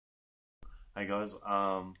Hey guys, so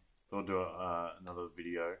I'll do another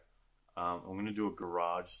video. I'm gonna do a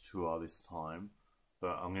garage tour this time,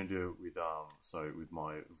 but I'm gonna do it with with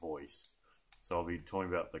my voice. So I'll be talking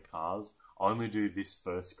about the cars. I only do this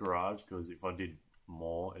first garage because if I did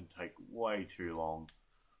more, it'd take way too long.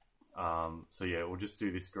 So yeah, we'll just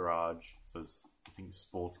do this garage. So it's, I think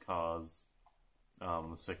sports cars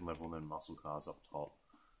on the second level, and then muscle cars up top.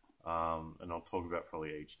 And I'll talk about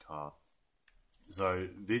probably each car. So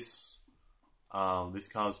this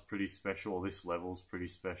car's pretty special. This level's pretty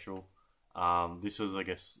special. This was, I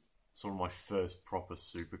guess, sort of my first proper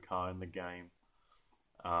supercar in the game.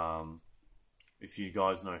 Um, if you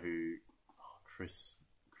guys know who Chris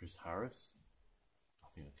Harris, I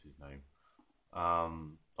think that's his name.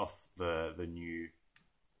 Off the new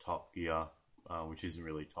Top Gear, which isn't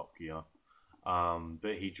really Top Gear,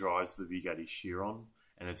 but he drives the Bugatti Chiron,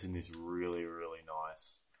 and it's in this really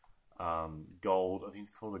nice gold. I think it's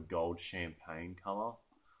called a gold champagne color.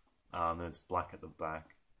 And it's black at the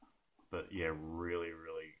back, but yeah, really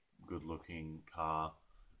good looking car.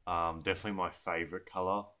 Definitely my favorite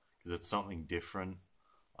color because it's something different.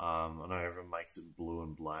 I know everyone makes it blue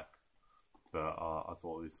and black, but I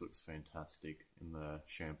thought this looks fantastic in the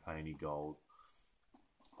champagne gold.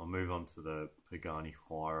 I'll move on to the Pagani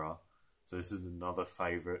Huayra. So this is another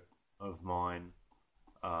favorite of mine.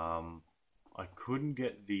 I couldn't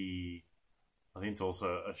get the. I think it's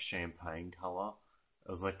also a champagne color.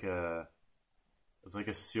 It was like a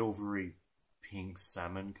silvery pink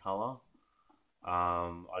salmon color.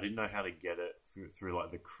 I didn't know how to get it through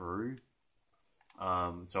like the crew.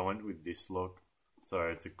 So I went with this look. So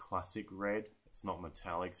it's a classic red. It's not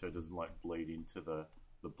metallic, so it doesn't like bleed into the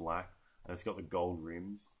black. And it's got the gold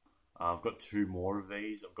rims. I've got two more of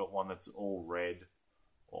these. I've got one that's all red,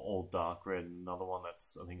 or all dark red, and another one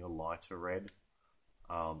that's, I think, a lighter red.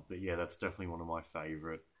 But yeah, that's definitely one of my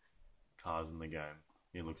favorite cars in the game.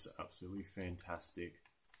 It looks absolutely fantastic.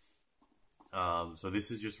 So this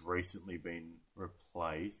has just recently been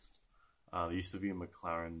replaced. There used to be a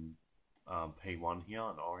McLaren P1 here,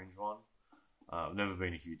 an orange one. I've never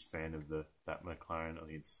been a huge fan of that McLaren. I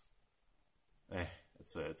think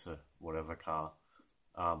it's a whatever car.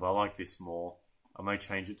 But I like this more. I may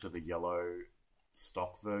change it to the yellow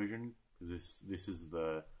stock version because this is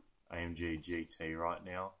the AMG GT right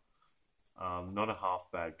now. Not a half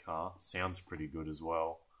bad car. Sounds pretty good as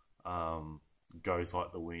well. Goes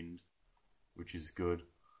like the wind, which is good.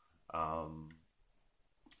 But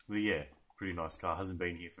yeah, pretty nice car. Hasn't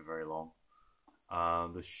been here for very long.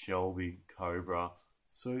 The Shelby Cobra.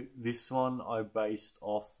 So this one I based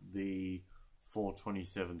off the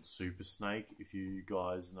 427 Super Snake, if you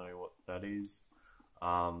guys know what that is.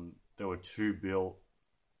 There were two built.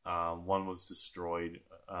 One was destroyed.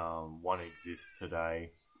 One exists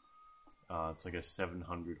today. It's like a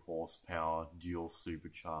 700 horsepower dual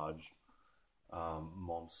supercharged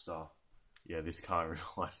monster. Yeah, this car in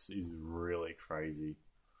real life is really crazy.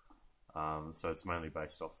 So it's mainly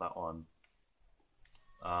based off that one.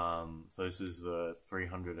 So this is the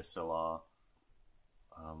 300 SLR.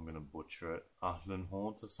 I'm gonna butcher it.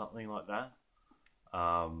 Ardenhaunt or something like that.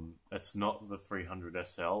 It's not the 300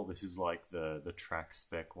 SL. This is like the track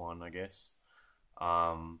spec one, I guess.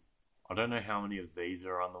 I don't know how many of these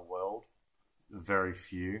are on the world. Very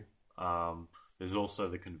few. There's also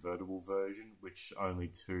the convertible version, which only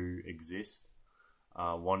two exist.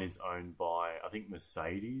 One is owned by, I think,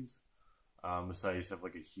 Mercedes. Mercedes have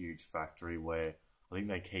like a huge factory where I think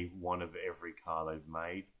they keep one of every car they've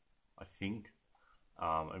made, I think.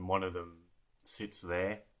 And one of them sits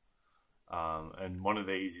there. And one of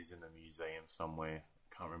these is in a museum somewhere.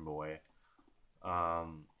 Can't remember where.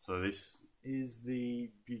 So this is the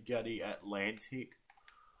Bugatti Atlantic.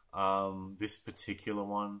 This particular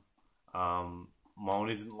one, mine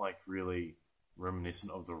isn't like really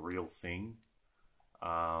reminiscent of the real thing.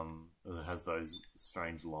 It has those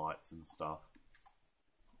strange lights and stuff.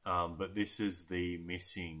 But this is the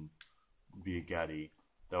missing Bugatti.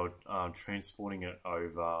 They were transporting it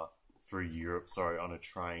over through Europe, on a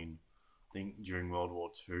train, I think during World War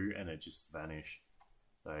II, and it just vanished.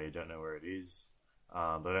 They don't know where it is.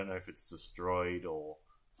 They don't know if it's destroyed or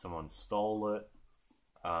someone stole it.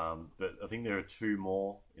 But I think there are two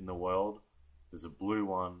more in the world. There's a blue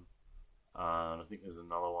one, and I think there's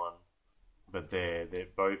another one. But they're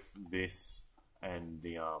both this and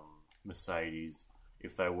the Mercedes.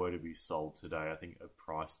 If they were to be sold today, I think are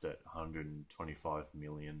priced at $125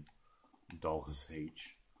 million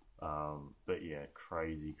each. But yeah,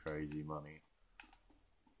 crazy money.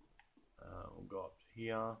 We'll go up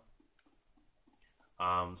here.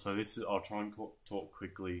 So this is. I'll try and talk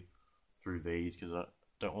quickly through these because I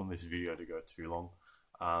don't want this video to go too long.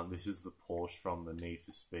 This is the Porsche from the Need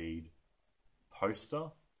for Speed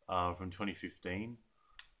poster from 2015.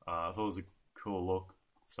 I thought it was a cool look,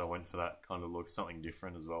 so I went for that kind of look, something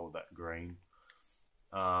different as well with that green.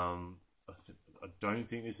 I don't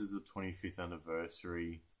think this is the 25th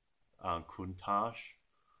anniversary Countach.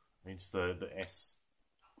 I think it's the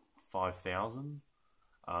S5000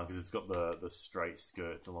 because it's got the straight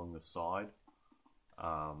skirts along the side.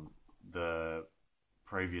 The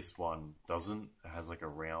previous one doesn't. It has like a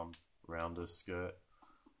rounder skirt.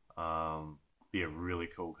 Yeah, really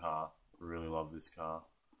cool car. Really love this car.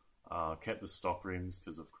 Kept the stock rims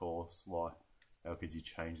because, of course, why? How could you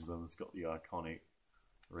change them? It's got the iconic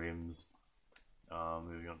rims.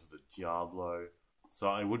 Moving on to the Diablo. So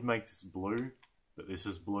I would make this blue, but this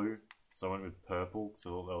is blue, so I went with purple because I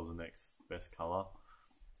thought that was the next best color.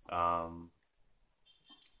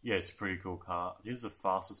 Yeah, it's a pretty cool car. It is the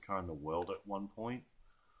fastest car in the world at one point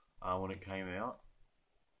when it came out.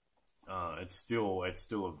 It's still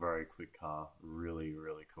a very quick car. Really,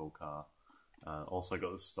 really cool car. Also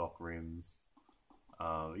got the stock rims.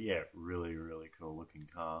 Yeah, really, really cool looking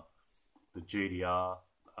car. The GTR.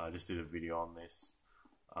 I just did a video on this.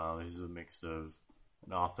 This is a mix of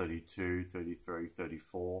an R32, 33,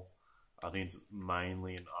 34. I think it's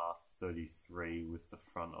mainly an R33 with the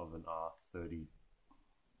front of an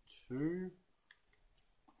R32.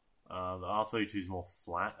 The R32 is more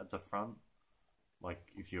flat at the front. Like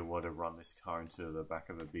if you were to run this car into the back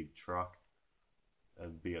of a big truck,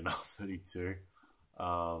 it'd be an R32.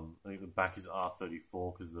 I think the back is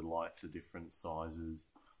R34 because the lights are different sizes.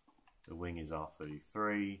 The wing is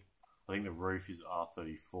R33. I think the roof is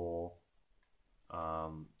R34.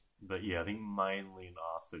 But yeah, I think mainly an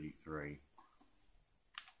R33.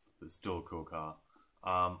 But still a cool car.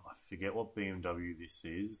 I forget what BMW this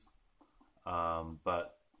is.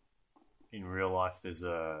 But in real life there's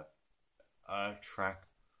a track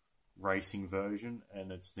racing version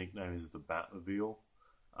and its nickname is the Batmobile.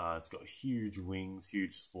 It's got huge wings,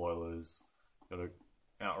 huge spoilers, got an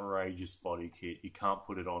outrageous body kit. You can't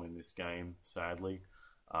put it on in this game, sadly,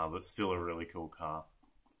 but still a really cool car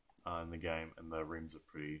in the game, and the rims are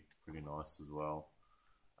pretty nice as well.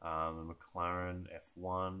 The McLaren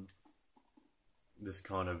F1. This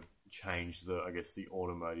kind of changed the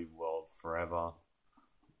automotive world forever.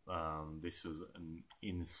 This was an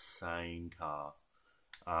insane car,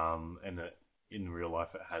 and in real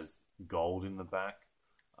life it has gold in the back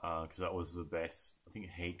because that was the best, I think,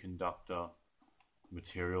 heat conductor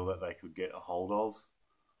material that they could get a hold of.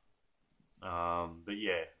 But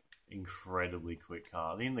yeah, incredibly quick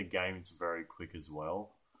car. I think in the game it's very quick as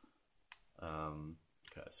well.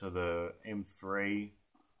 Okay, so the M3.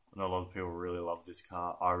 I know a lot of people really love this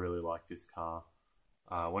car. I really like this car.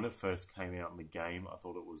 When it first came out in the game, I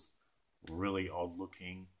thought it was really odd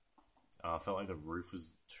looking. I felt like the roof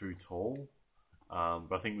was too tall.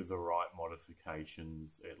 But I think with the right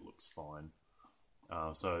modifications, it looks fine.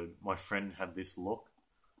 So my friend had this look.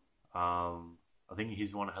 I think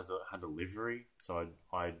his one had a livery, so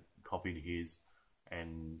I copied his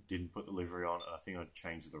and didn't put the livery on. I think I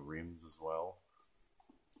changed the rims as well.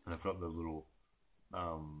 And I've got the little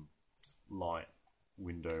light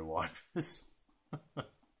window wipers.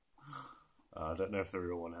 I don't know if the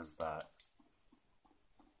real one has that.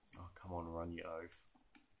 Oh, come on, run your oath.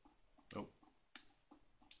 Oh.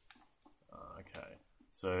 Okay,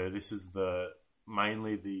 so this is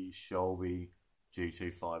mainly the Shelby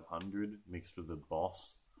GT500 mixed with the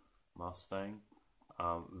Boss Mustang.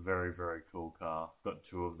 Very, very cool car. I've got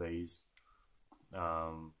two of these.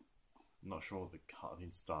 Not sure what the color. I think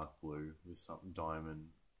it's dark blue with some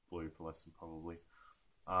diamond blue pearlescent probably.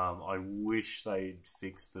 I wish they'd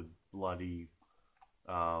fix the bloody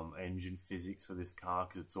engine physics for this car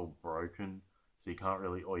because it's all broken, so you can't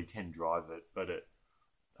really, or you can drive it, but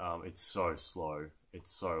it's so slow.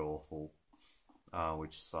 It's so awful,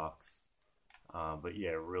 which sucks. But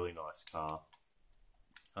yeah, really nice car.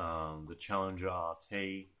 The Challenger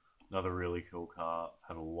RT, another really cool car. I've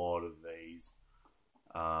had a lot of these.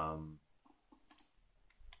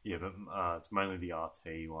 Yeah, but it's mainly the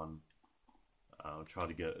RT one. I'll try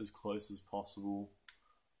to get as close as possible.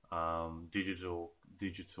 Digital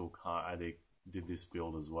Car Addict did this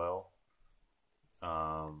build as well.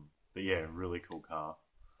 But yeah, really cool car.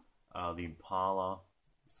 The Impala,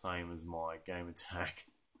 same as my Game Attack.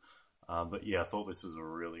 But yeah, I thought this was a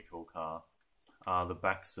really cool car. The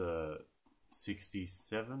back's a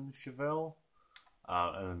 67 Chevelle,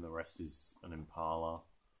 and then the rest is an Impala.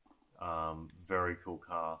 Very cool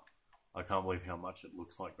car. I can't believe how much it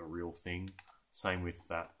looks like the real thing. Same with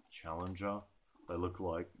that Challenger. They look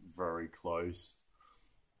like very close.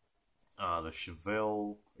 The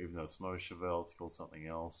Chevelle, even though it's not a Chevelle, it's called something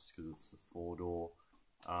else because it's the 4-door.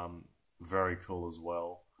 Very cool as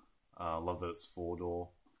well. Love that it's 4-door.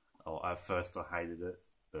 Oh, at first I hated it,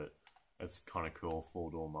 but it's kind of cool,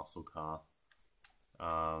 4-door muscle car.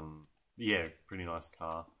 Yeah, pretty nice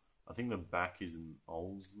car. I think the back is an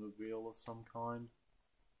Oldsmobile of some kind.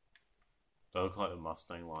 They look like the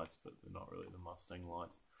Mustang lights, but they're not really the Mustang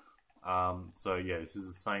lights. So yeah, this is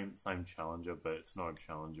the same Challenger, but it's not a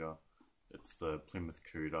Challenger. It's the Plymouth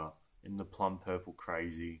Cuda in the plum purple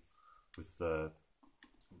crazy with the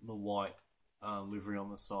white livery on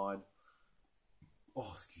the side. Oh,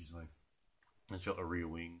 excuse me. It's got the rear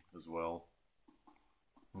wing as well.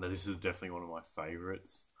 Now, this is definitely one of my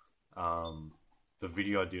favorites. The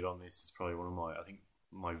video I did on this is probably one of I think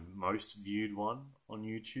my most viewed one on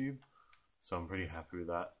YouTube. So I'm pretty happy with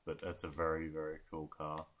that. But that's a very, very cool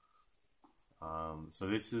car. So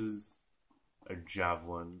this is a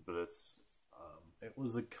Javelin, but it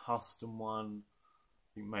was a custom one, I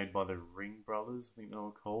think made by the Ring Brothers, I think they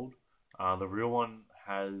were called. The real one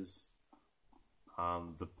has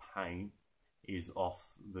the paint is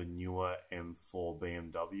off the newer M4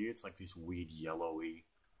 BMW. It's like this weird yellowy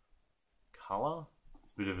color.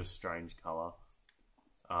 It's a bit of a strange color.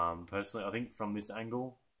 Personally, I think from this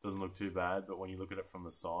angle, it doesn't look too bad, but when you look at it from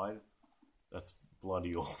the side, that's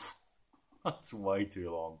bloody awful. That's way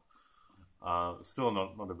too long. Still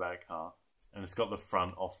not a bad car. And it's got the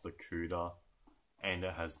front off the Cuda, and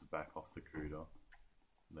it has the back off the Cuda.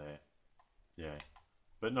 There. Yeah.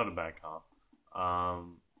 But not a bad car.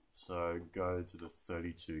 So go to the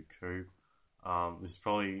 32 Coupe. This is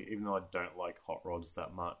probably, even though I don't like hot rods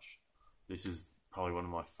that much, this is probably one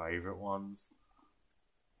of my favourite ones.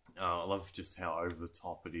 I love just how over the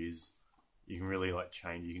top it is. You can really like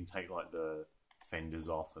change, you can take like the fenders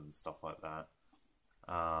off and stuff like that.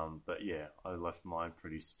 But yeah, I left mine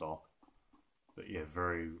pretty stock. But yeah,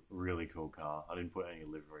 really cool car. I didn't put any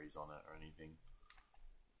liveries on it or anything.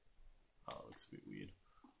 Oh, it looks a bit weird.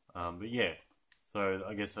 But yeah, so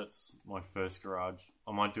I guess that's my first garage.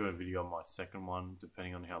 I might do a video on my second one,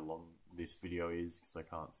 depending on how long this video is, because I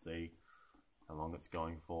can't see how long it's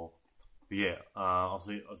going for. But yeah, I'll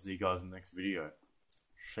see you guys in the next video.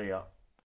 See ya.